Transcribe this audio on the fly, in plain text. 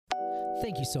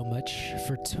Thank you so much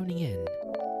for tuning in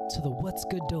to the What's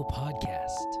Good Dough podcast.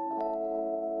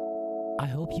 I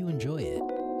hope you enjoy it,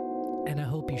 and I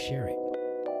hope you share it.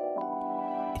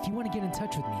 If you want to get in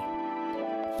touch with me,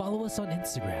 follow us on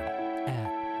Instagram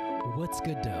at What's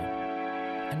Good Dough.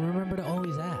 And remember to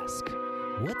always ask,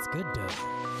 what's good dough?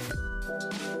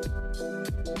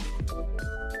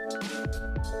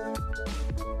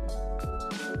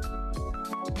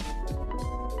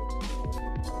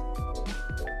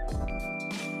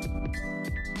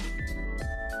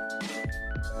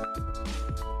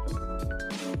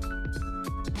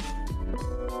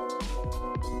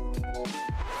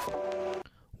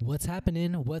 What's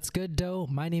happening? What's good, dough?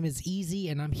 My name is Easy,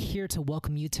 and I'm here to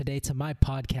welcome you today to my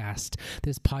podcast.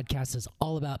 This podcast is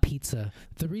all about pizza.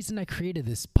 The reason I created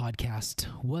this podcast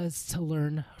was to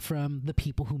learn from the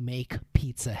people who make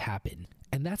pizza happen.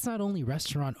 And that's not only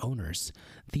restaurant owners.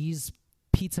 These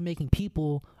pizza-making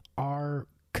people are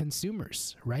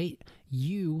consumers, right?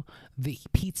 You, the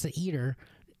pizza eater,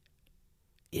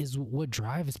 is what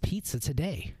drives pizza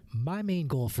today. My main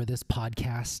goal for this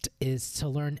podcast is to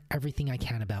learn everything I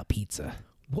can about pizza.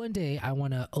 One day I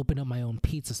want to open up my own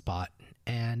pizza spot,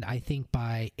 and I think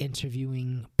by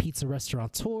interviewing pizza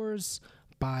restaurateurs,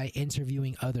 by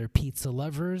interviewing other pizza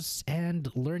lovers,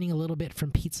 and learning a little bit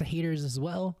from pizza haters as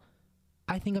well,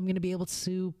 I think I'm going to be able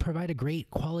to provide a great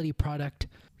quality product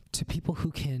to people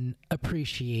who can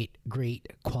appreciate great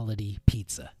quality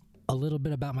pizza. A little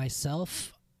bit about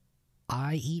myself.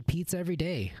 I eat pizza every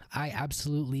day. I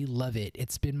absolutely love it.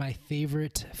 It's been my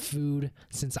favorite food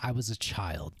since I was a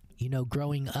child. You know,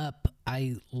 growing up,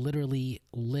 I literally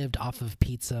lived off of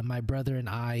pizza. My brother and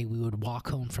I, we would walk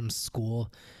home from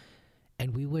school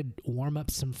and we would warm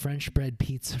up some French bread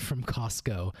pizza from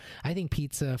Costco. I think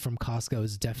pizza from Costco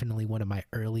is definitely one of my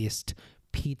earliest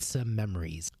pizza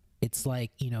memories. It's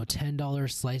like, you know, $10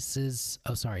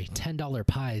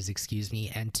 pies,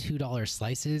 and $2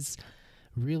 slices.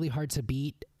 Really hard to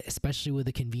beat, especially with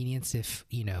the convenience if,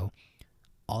 you know,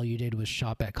 all you did was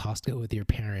shop at Costco with your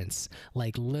parents.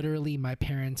 Like literally my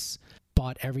parents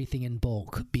bought everything in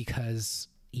bulk because,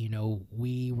 you know,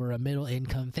 we were a middle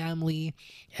income family.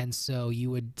 And so you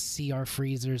would see our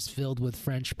freezers filled with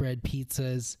French bread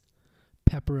pizzas,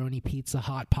 pepperoni pizza,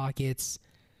 Hot Pockets,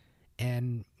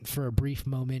 and for a brief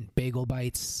moment, bagel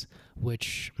bites,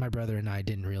 which my brother and I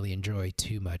didn't really enjoy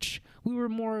too much. We were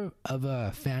more of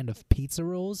a fan of pizza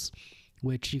rolls,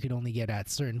 which you could only get at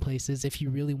certain places. If you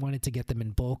really wanted to get them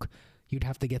in bulk, you'd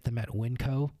have to get them at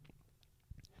Winco,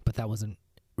 but that wasn't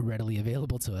readily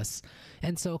available to us.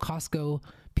 And so Costco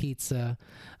pizza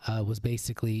was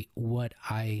basically what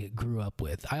I grew up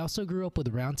with. I also grew up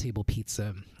with Round Table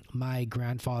Pizza. My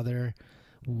grandfather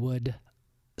would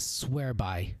swear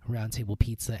by Round Table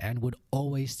Pizza and would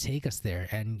always take us there,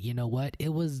 and you know what,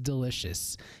 it was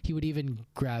delicious. He would even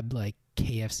grab like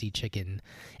KFC chicken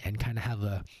and kind of have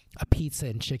a pizza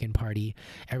and chicken party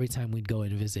every time we'd go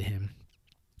and visit him.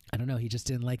 I don't know, he just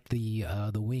didn't like the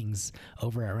wings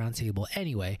over at Round Table.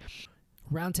 Anyway,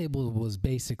 Round Table was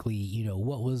basically, you know,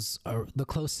 what was the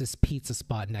closest pizza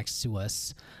spot next to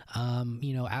us.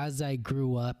 You know, as I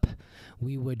grew up,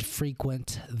 we would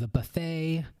frequent the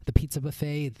buffet, the pizza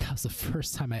buffet. That was the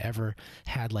first time I ever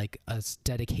had like a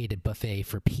dedicated buffet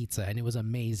for pizza, and it was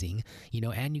amazing. You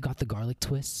know, and you got the garlic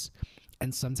twists,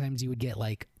 and sometimes you would get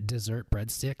like dessert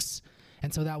breadsticks.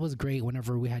 And so that was great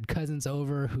whenever we had cousins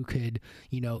over who could,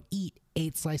 you know, eat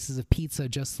 8 slices of pizza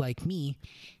just like me.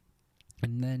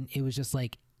 And then it was just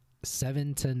like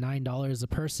 $7 to $9 a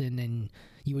person, and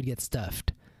you would get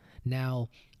stuffed. Now,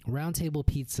 Round Table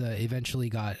Pizza eventually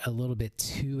got a little bit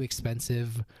too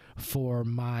expensive for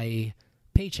my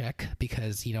paycheck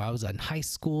because, you know, I was in high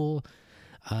school.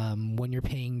 When you're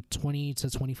paying $20 to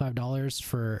 $25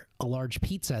 for a large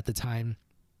pizza at the time,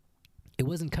 it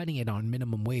wasn't cutting it on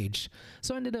minimum wage.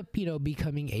 So I ended up, you know,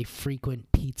 becoming a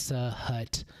frequent Pizza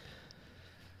Hut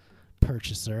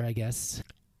purchaser, I guess.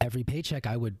 Every paycheck,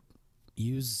 I would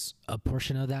use a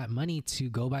portion of that money to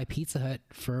go buy Pizza Hut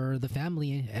for the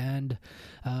family and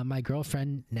my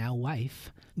girlfriend, now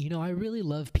wife. You know, I really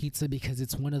love pizza because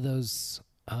it's one of those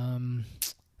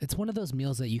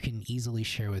meals that you can easily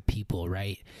share with people,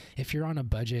 right? If you're on a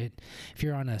budget, if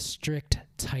you're on a strict,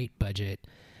 tight budget,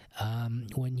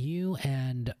 when you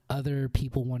and other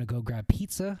people want to go grab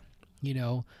pizza, you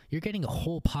know, you're getting a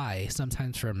whole pie,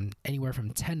 sometimes from anywhere from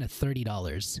 $10 to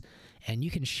 $30. And you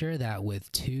can share that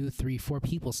with 2, 3, 4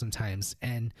 people sometimes.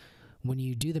 And when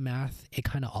you do the math, it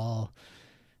all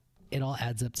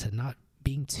adds up to not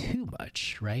being too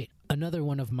much, right? Another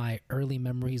one of my early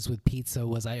memories with pizza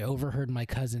was I overheard my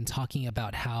cousin talking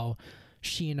about how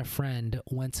she and a friend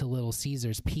went to Little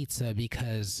Caesars Pizza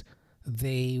because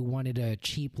they wanted a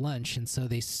cheap lunch, and so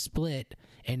they split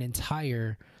an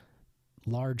entire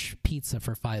large pizza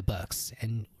for $5.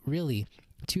 And really,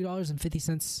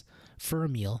 $2.50 for a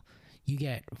meal, you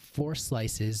get 4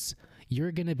 slices,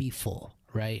 you're gonna be full,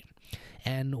 right?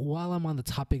 And while I'm on the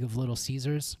topic of Little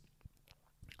Caesars,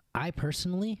 I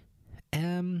personally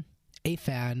am a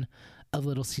fan of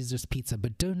Little Caesars pizza,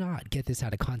 but do not get this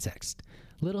out of context.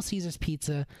 Little Caesars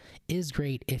pizza is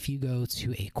great if you go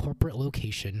to a corporate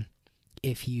location.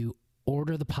 If you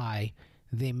order the pie,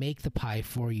 they make the pie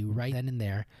for you right then and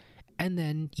there, and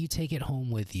then you take it home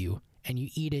with you and you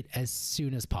eat it as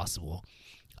soon as possible.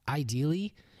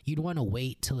 Ideally, you'd want to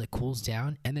wait till it cools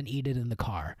down and then eat it in the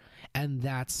car. And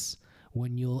that's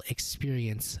when you'll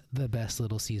experience the best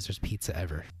Little Caesars pizza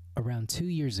ever. Around 2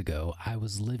 years ago, I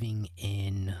was living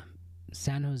in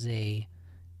San Jose,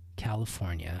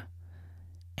 California,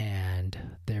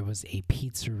 and there was a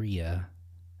pizzeria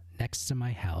next to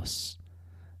my house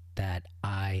that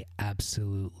I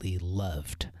absolutely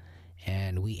loved.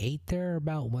 And we ate there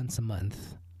about once a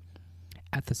month.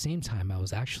 At the same time, I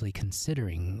was actually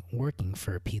considering working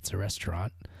for a pizza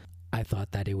restaurant. I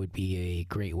thought that it would be a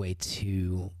great way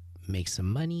to make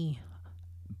some money,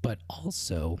 but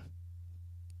also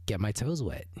get my toes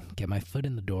wet, get my foot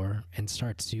in the door, and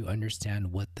start to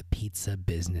understand what the pizza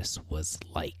business was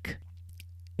like.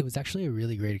 It was actually a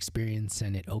really great experience,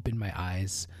 and it opened my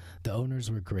eyes. The owners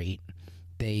were great.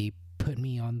 They put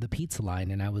me on the pizza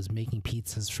line, and I was making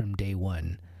pizzas from day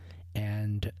one,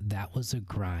 and that was a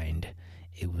grind.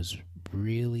 It was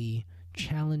really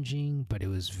challenging, but it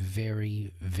was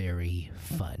very, very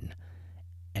fun.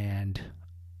 And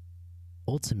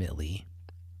ultimately,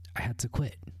 I had to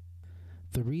quit.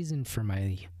 The reason for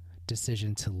my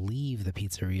decision to leave the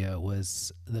pizzeria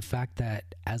was the fact that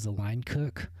as a line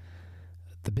cook,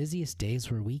 the busiest days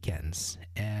were weekends,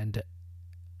 and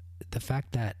the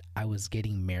fact that I was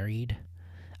getting married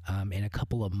in a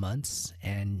couple of months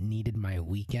and needed my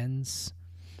weekends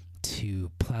to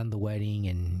plan the wedding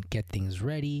and get things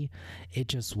ready, it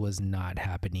just was not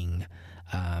happening,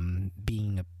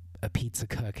 being a pizza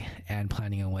cook and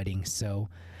planning a wedding. So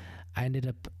I ended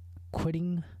up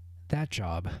quitting that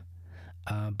job,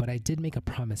 but I did make a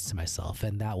promise to myself,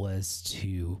 and that was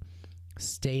to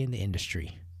stay in the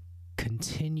industry,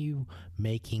 continue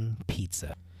making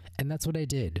pizza. And that's what I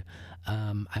did.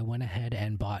 I went ahead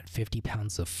and bought 50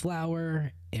 pounds of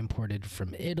flour imported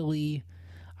from Italy.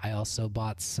 I also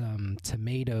bought some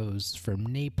tomatoes from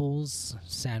Naples,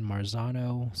 San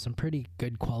Marzano, some pretty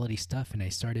good quality stuff, and I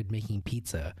started making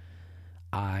pizza.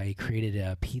 I created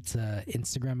a pizza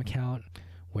Instagram account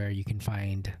where you can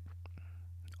find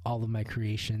all of my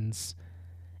creations.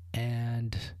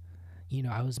 And,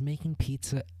 I was making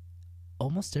pizza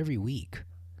almost every week.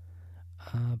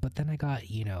 But then I got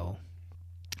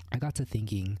to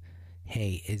thinking,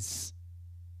 hey, is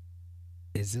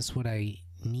this what I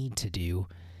need to do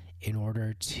in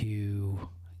order to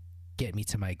get me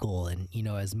to my goal? And,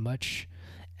 as much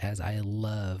as I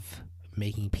love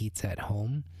making pizza at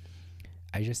home,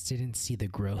 I just didn't see the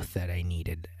growth that I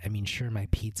needed. I mean, sure, my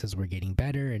pizzas were getting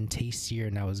better and tastier,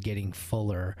 and I was getting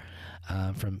fuller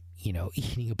from,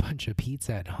 eating a bunch of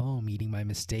pizza at home, eating my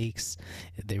mistakes.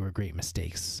 They were great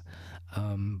mistakes.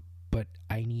 But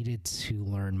I needed to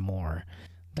learn more.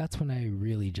 That's when I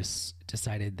really just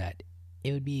decided that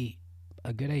it would be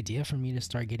a good idea for me to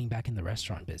start getting back in the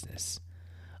restaurant business.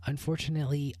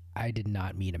 Unfortunately, I did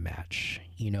not meet a match.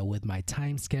 With my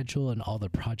time schedule and all the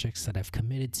projects that I've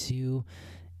committed to,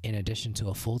 in addition to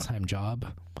a full-time job,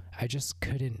 I just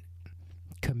couldn't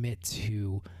commit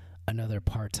to another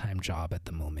part-time job at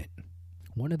the moment.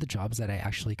 One of the jobs that I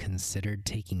actually considered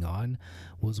taking on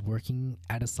was working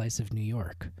at a Slice of New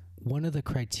York. One of the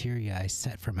criteria I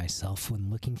set for myself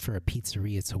when looking for a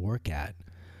pizzeria to work at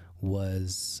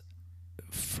was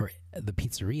for the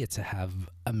pizzeria to have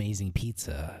amazing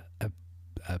pizza,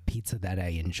 a pizza that I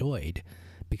enjoyed,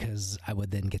 because I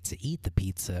would then get to eat the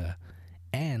pizza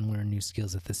and learn new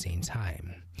skills at the same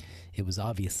time. It was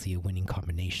obviously a winning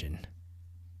combination.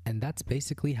 And that's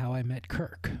basically how I met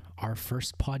Kirk, our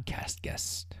first podcast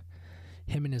guest.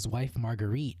 Him and his wife,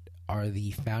 Marguerite, are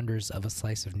the founders of A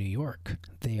Slice of New York.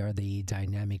 They are the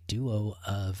dynamic duo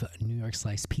of New York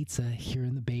Slice Pizza here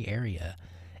in the Bay Area.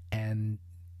 And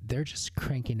they're just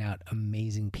cranking out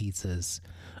amazing pizzas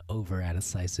over at A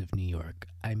Slice of New York.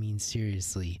 I mean,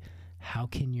 seriously, how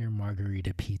can your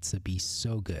margarita pizza be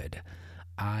so good?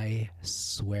 I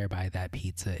swear by that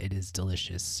pizza. It is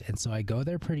delicious. And so I go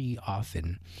there pretty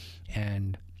often.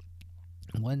 And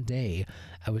one day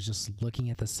I was just looking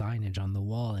at the signage on the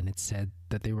wall, and it said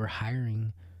that they were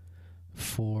hiring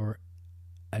for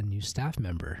a new staff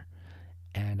member.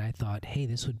 And I thought, hey,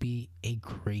 this would be a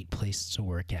great place to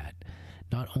work at.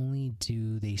 Not only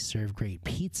do they serve great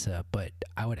pizza, but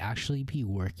I would actually be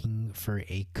working for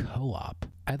a co-op.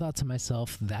 I thought to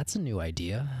myself, that's a new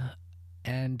idea.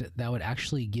 And that would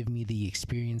actually give me the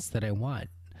experience that I want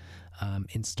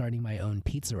in starting my own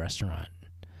pizza restaurant.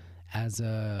 As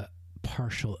a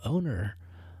partial owner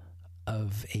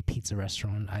of a pizza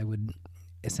restaurant, I would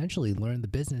essentially learn the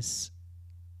business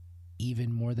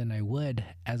even more than I would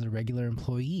as a regular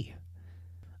employee.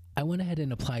 I went ahead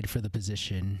and applied for the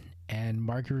position, and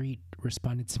Marguerite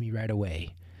responded to me right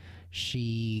away.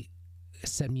 She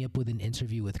set me up with an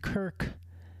interview with Kirk,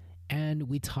 and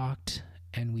we talked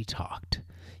and we talked.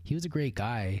 He was a great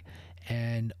guy,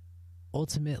 and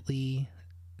ultimately,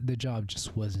 the job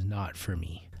just was not for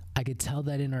me. I could tell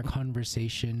that in our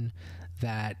conversation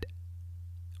that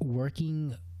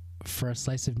working for a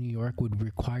slice of New York would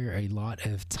require a lot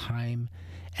of time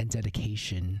and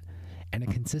dedication and a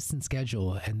consistent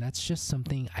schedule, and that's just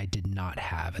something I did not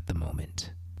have at the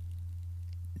moment.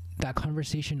 That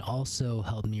conversation also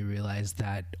helped me realize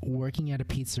that working at a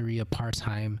pizzeria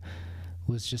part-time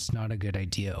was just not a good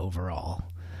idea overall.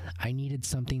 I needed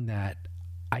something that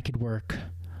I could work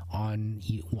on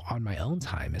my own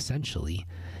time, essentially,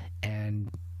 and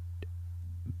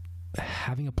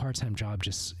having a part-time job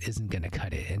just isn't going to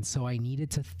cut it. And so I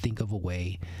needed to think of a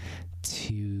way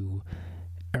to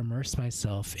immerse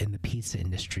myself in the pizza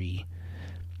industry,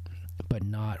 but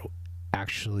not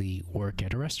actually work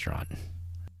at a restaurant.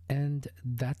 And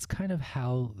that's kind of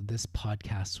how this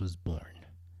podcast was born.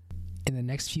 In the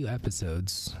next few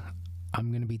episodes, I'm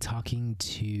going to be talking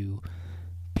to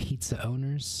pizza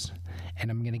owners, and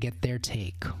I'm going to get their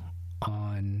take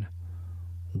on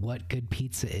what good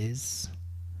pizza is,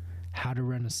 how to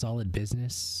run a solid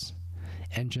business,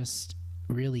 and just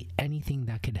really anything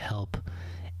that could help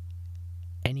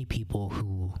any people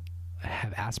who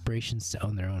have aspirations to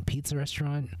own their own pizza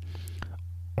restaurant,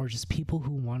 or just people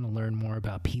who want to learn more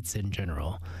about pizza in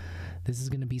general. This is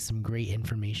going to be some great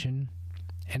information,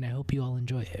 and I hope you all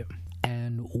enjoy it.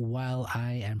 And while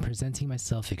I am presenting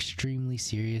myself extremely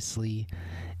seriously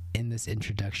in this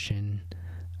introduction,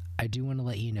 I do want to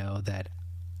let you know that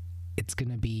it's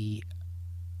going to be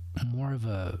more of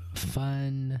a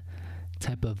fun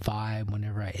type of vibe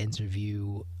whenever I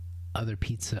interview other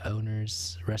pizza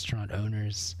owners, restaurant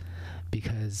owners,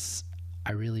 because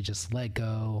I really just let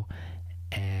go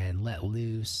and let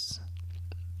loose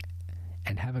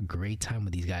and have a great time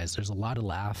with these guys. There's a lot of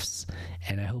laughs,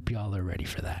 and I hope y'all are ready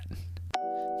for that.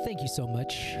 Thank you so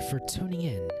much for tuning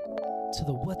in to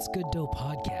the What's Good Dough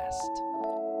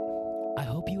podcast. I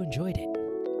hope you enjoyed it,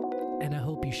 and I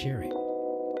hope you share it.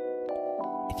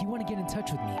 If you want to get in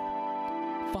touch with me,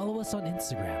 follow us on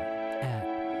Instagram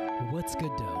at What's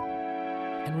Good Dough.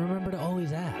 And remember to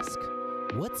always ask,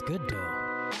 what's good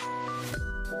dough?